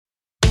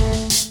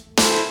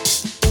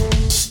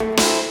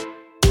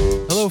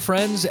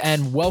friends,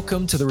 and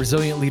welcome to the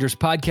Resilient Leaders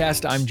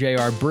Podcast. I'm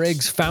J.R.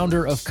 Briggs,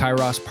 founder of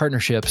Kairos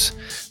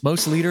Partnerships.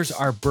 Most leaders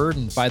are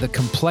burdened by the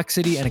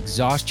complexity and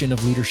exhaustion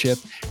of leadership,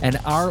 and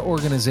our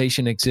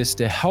organization exists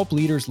to help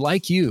leaders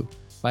like you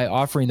by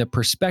offering the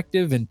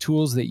perspective and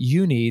tools that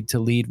you need to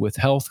lead with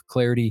health,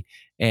 clarity,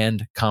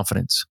 and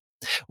confidence.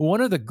 One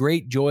of the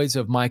great joys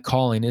of my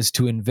calling is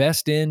to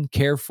invest in,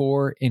 care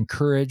for,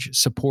 encourage,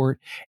 support,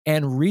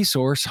 and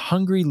resource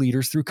hungry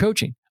leaders through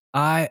coaching.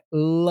 I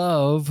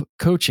love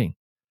coaching.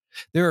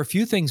 There are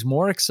few things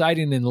more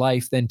exciting in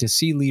life than to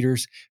see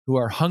leaders who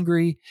are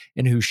hungry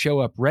and who show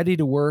up ready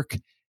to work,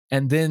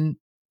 and then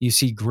you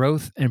see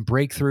growth and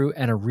breakthrough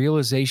and a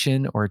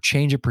realization or a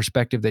change of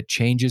perspective that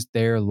changes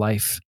their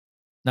life.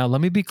 Now,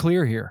 let me be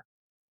clear here.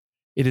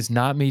 It is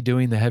not me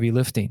doing the heavy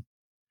lifting.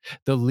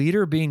 The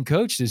leader being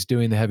coached is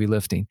doing the heavy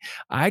lifting.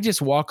 I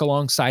just walk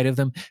alongside of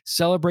them,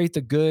 celebrate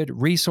the good,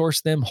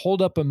 resource them,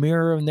 hold up a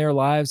mirror in their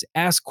lives,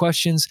 ask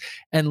questions,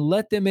 and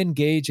let them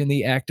engage in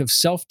the act of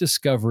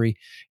self-discovery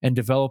and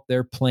develop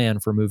their plan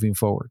for moving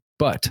forward.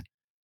 But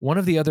one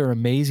of the other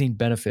amazing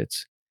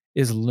benefits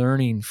is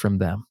learning from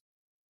them.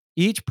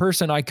 Each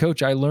person I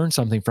coach, I learn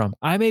something from.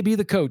 I may be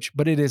the coach,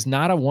 but it is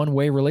not a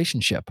one-way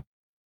relationship.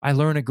 I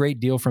learn a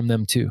great deal from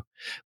them too.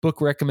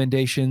 Book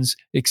recommendations,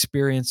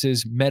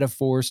 experiences,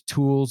 metaphors,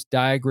 tools,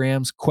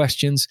 diagrams,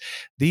 questions.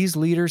 These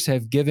leaders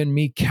have given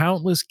me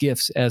countless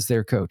gifts as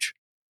their coach,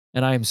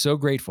 and I am so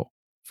grateful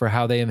for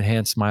how they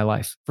enhanced my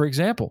life. For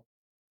example,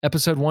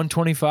 episode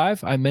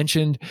 125, I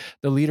mentioned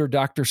the leader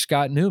Dr.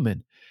 Scott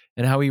Newman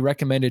and how he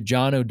recommended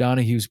John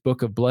O'Donohue's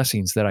Book of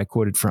Blessings that I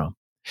quoted from.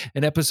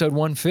 In episode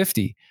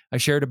 150, I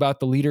shared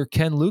about the leader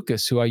Ken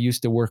Lucas, who I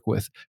used to work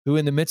with, who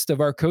in the midst of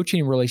our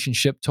coaching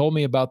relationship told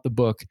me about the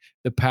book,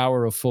 The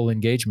Power of Full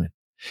Engagement.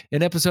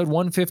 In episode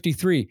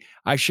 153,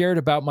 I shared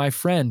about my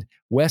friend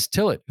Wes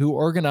Tillett, who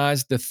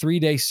organized the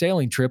 3-day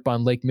sailing trip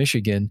on Lake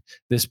Michigan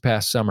this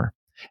past summer.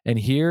 And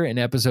here in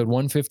episode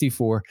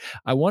 154,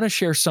 I want to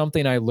share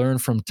something I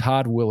learned from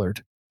Todd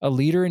Willard, a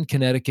leader in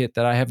Connecticut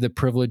that I have the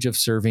privilege of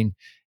serving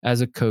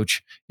as a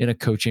coach in a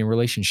coaching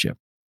relationship.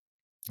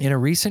 In a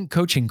recent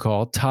coaching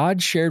call,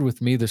 Todd shared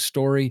with me the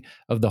story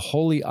of the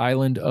holy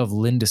island of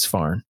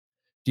Lindisfarne.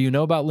 Do you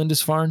know about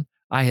Lindisfarne?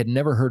 I had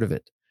never heard of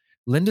it.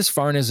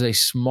 Lindisfarne is a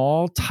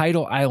small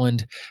tidal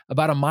island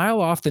about a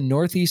mile off the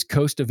northeast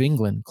coast of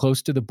England,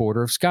 close to the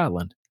border of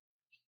Scotland.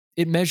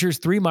 It measures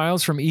 3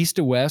 miles from east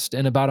to west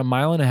and about 1.5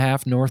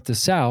 miles north to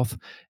south,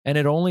 and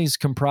it only is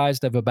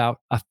comprised of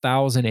about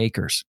 1,000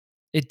 acres.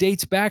 It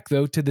dates back,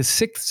 though, to the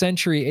 6th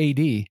century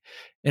AD,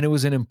 and it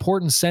was an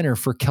important center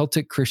for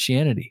Celtic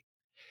Christianity.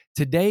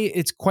 Today,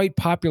 it's quite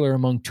popular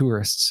among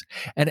tourists,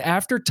 and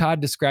after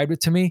Todd described it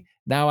to me,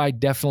 now I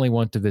definitely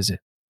want to visit.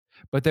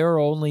 But there are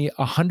only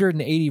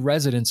 180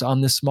 residents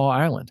on this small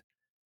island.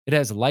 It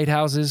has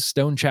lighthouses,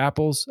 stone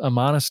chapels, a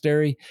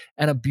monastery,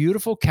 and a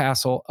beautiful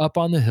castle up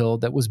on the hill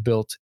that was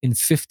built in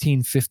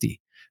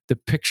 1550. The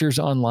pictures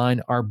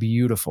online are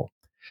beautiful.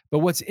 But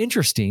what's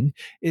interesting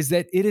is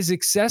that it is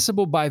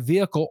accessible by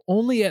vehicle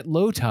only at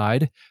low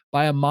tide,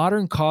 by a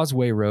modern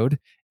causeway road,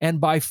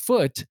 and by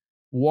foot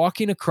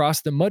walking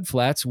across the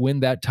mudflats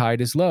when that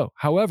tide is low.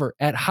 However,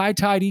 at high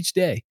tide each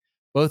day,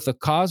 both the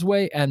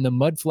causeway and the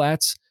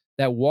mudflats,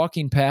 that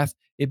walking path,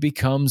 it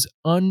becomes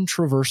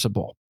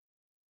untraversable.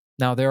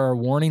 Now, there are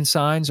warning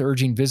signs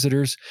urging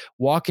visitors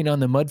walking on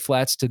the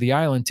mudflats to the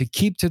island to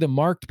keep to the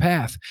marked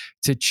path,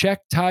 to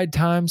check tide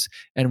times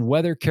and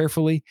weather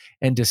carefully,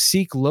 and to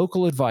seek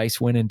local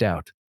advice when in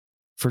doubt.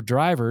 For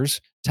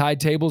drivers, tide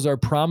tables are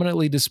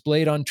prominently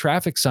displayed on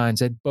traffic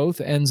signs at both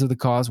ends of the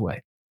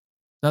causeway.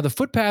 Now, the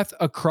footpath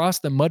across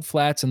the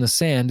mudflats and the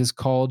sand is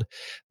called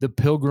the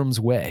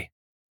Pilgrim's Way.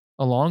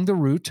 Along the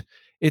route,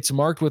 it's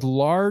marked with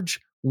large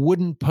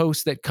wooden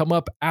posts that come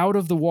up out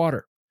of the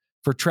water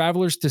for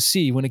travelers to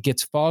see when it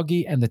gets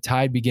foggy and the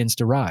tide begins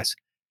to rise.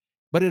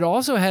 But it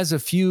also has a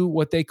few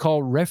what they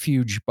call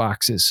refuge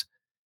boxes.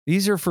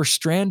 These are for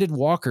stranded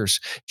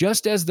walkers,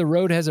 just as the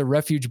road has a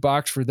refuge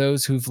box for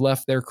those who've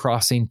left their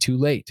crossing too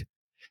late.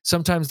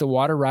 Sometimes the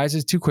water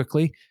rises too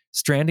quickly,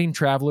 stranding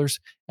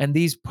travelers, and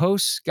these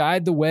posts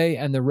guide the way,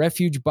 and the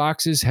refuge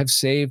boxes have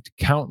saved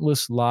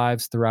countless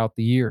lives throughout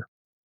the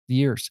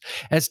years.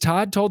 As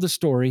Todd told the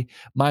story,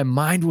 my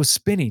mind was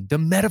spinning. The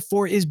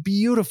metaphor is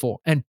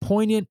beautiful and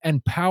poignant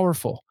and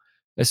powerful,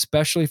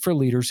 especially for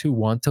leaders who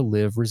want to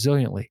live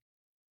resiliently.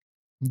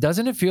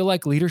 Doesn't it feel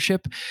like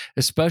leadership,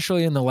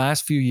 especially in the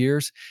last few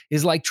years,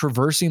 is like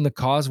traversing the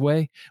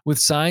causeway with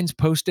signs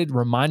posted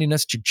reminding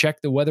us to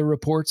check the weather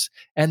reports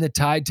and the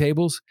tide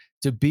tables,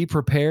 to be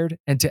prepared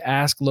and to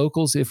ask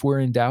locals if we're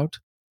in doubt?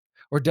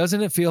 Or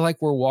doesn't it feel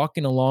like we're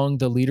walking along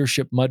the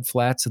leadership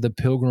mudflats of the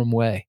Pilgrim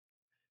Way,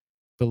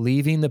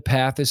 believing the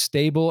path is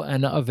stable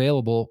and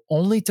available,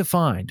 only to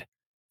find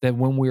that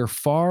when we're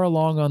far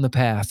along on the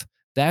path,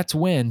 that's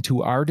when,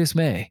 to our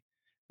dismay,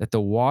 that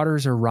the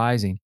waters are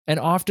rising, and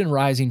often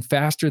rising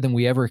faster than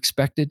we ever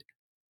expected.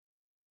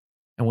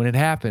 And when it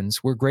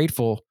happens, we're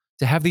grateful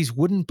to have these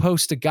wooden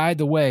posts to guide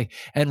the way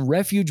and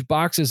refuge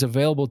boxes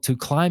available to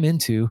climb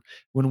into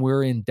when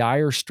we're in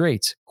dire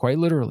straits, quite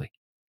literally.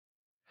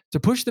 To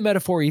push the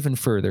metaphor even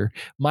further,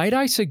 might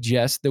I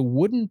suggest the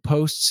wooden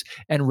posts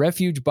and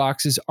refuge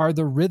boxes are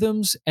the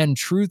rhythms and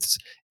truths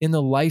in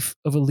the life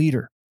of a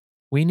leader.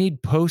 We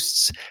need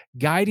posts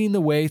guiding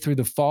the way through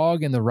the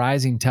fog and the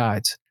rising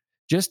tides.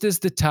 Just as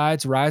the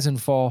tides rise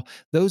and fall,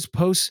 those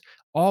posts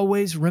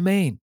always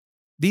remain.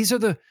 These are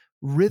the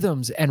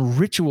rhythms and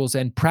rituals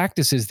and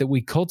practices that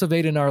we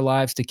cultivate in our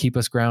lives to keep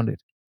us grounded.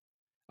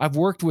 I've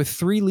worked with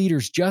 3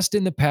 leaders just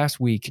in the past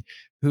week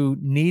who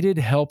needed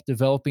help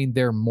developing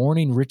their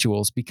morning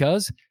rituals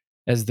because,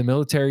 as the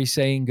military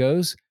saying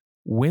goes,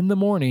 win the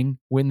morning,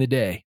 win the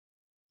day.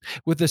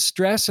 With the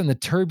stress and the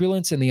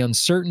turbulence and the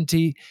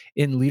uncertainty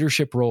in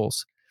leadership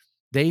roles,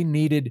 they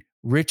needed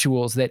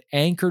rituals that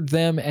anchored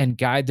them and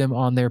guide them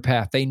on their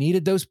path. They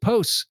needed those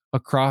posts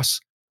across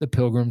the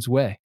pilgrim's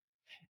way.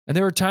 And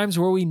there are times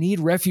where we need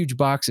refuge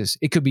boxes.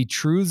 It could be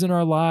truths in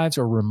our lives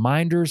or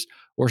reminders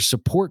or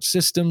support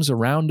systems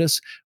around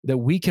us that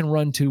we can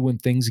run to when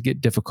things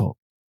get difficult.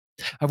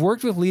 I've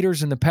worked with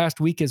leaders in the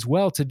past week as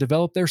well to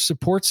develop their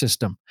support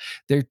system,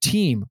 their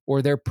team,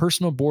 or their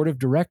personal board of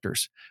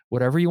directors,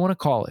 whatever you want to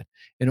call it,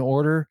 in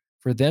order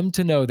for them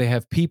to know they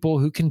have people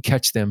who can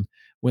catch them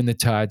when the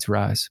tides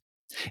rise.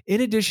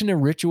 In addition to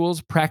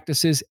rituals,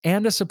 practices,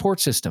 and a support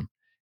system,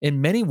 in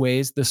many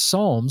ways, the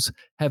Psalms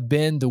have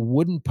been the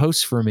wooden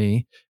posts for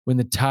me when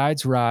the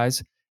tides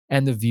rise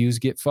and the views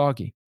get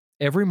foggy.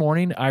 Every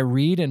morning, I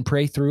read and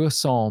pray through a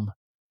psalm.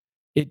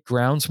 It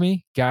grounds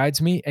me,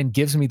 guides me, and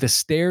gives me the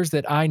stairs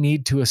that I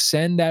need to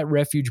ascend that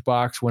refuge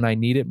box when I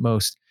need it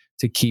most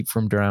to keep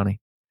from drowning.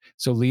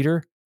 So,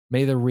 leader,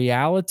 may the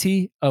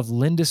reality of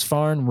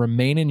Lindisfarne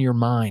remain in your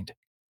mind.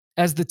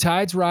 As the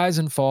tides rise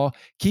and fall,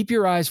 keep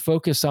your eyes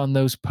focused on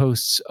those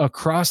posts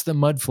across the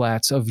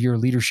mudflats of your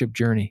leadership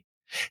journey.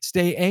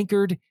 Stay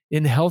anchored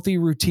in healthy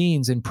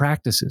routines and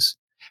practices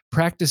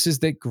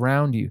that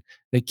ground you,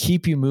 that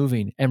keep you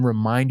moving and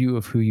remind you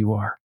of who you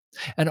are.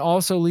 And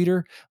also,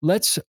 leader,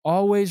 let's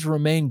always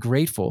remain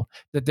grateful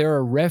that there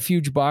are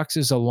refuge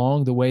boxes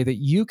along the way that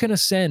you can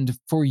ascend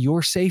for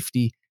your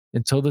safety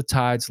until the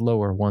tides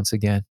lower once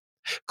again.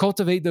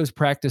 Cultivate those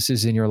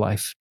practices in your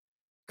life.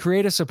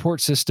 Create a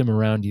support system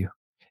around you.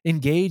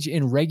 Engage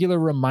in regular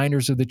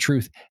reminders of the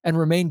truth and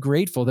remain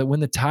grateful that when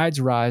the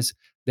tides rise,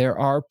 there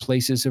are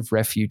places of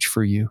refuge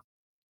for you.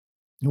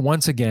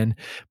 Once again,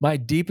 my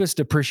deepest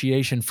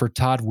appreciation for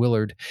Todd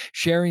Willard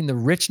sharing the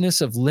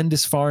richness of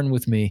Lindisfarne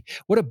with me.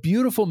 What a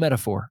beautiful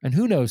metaphor. And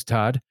who knows,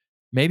 Todd,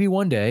 maybe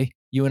one day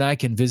you and I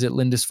can visit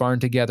Lindisfarne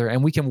together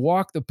and we can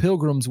walk the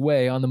pilgrim's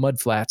way on the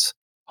mudflats,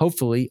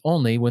 hopefully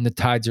only when the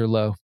tides are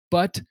low.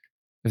 But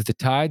if the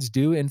tides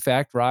do in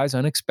fact rise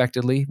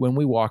unexpectedly when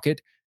we walk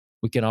it,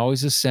 we can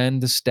always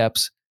ascend the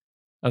steps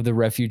of the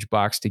refuge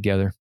box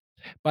together.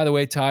 By the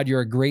way, Todd,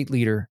 you're a great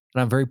leader,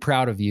 and I'm very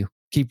proud of you.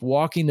 Keep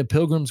walking the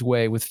pilgrim's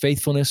way with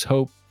faithfulness,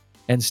 hope,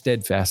 and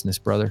steadfastness,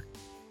 brother.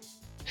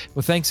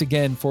 Well, thanks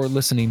again for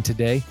listening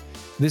today.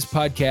 This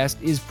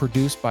podcast is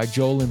produced by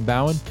Joel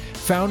Limbowen,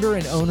 founder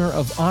and owner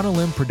of On a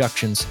Limb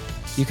Productions.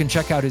 You can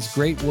check out his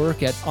great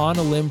work at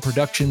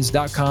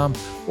onalimbproductions.com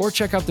or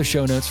check out the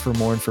show notes for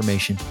more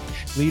information.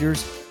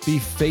 Leaders, be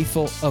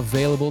faithful,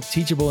 available,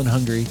 teachable, and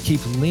hungry.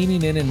 Keep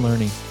leaning in and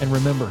learning. And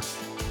remember,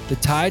 the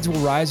tides will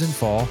rise and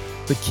fall,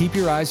 but keep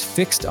your eyes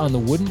fixed on the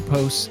wooden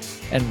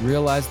posts and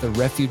realize the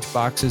refuge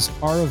boxes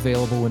are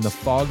available when the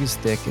fog is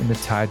thick and the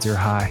tides are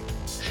high.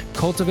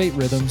 Cultivate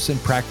rhythms and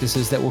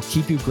practices that will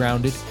keep you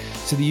grounded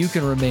so that you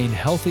can remain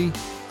healthy,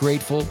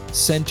 grateful,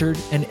 centered,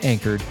 and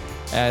anchored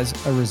as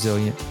a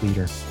resilient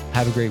leader.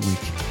 Have a great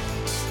week.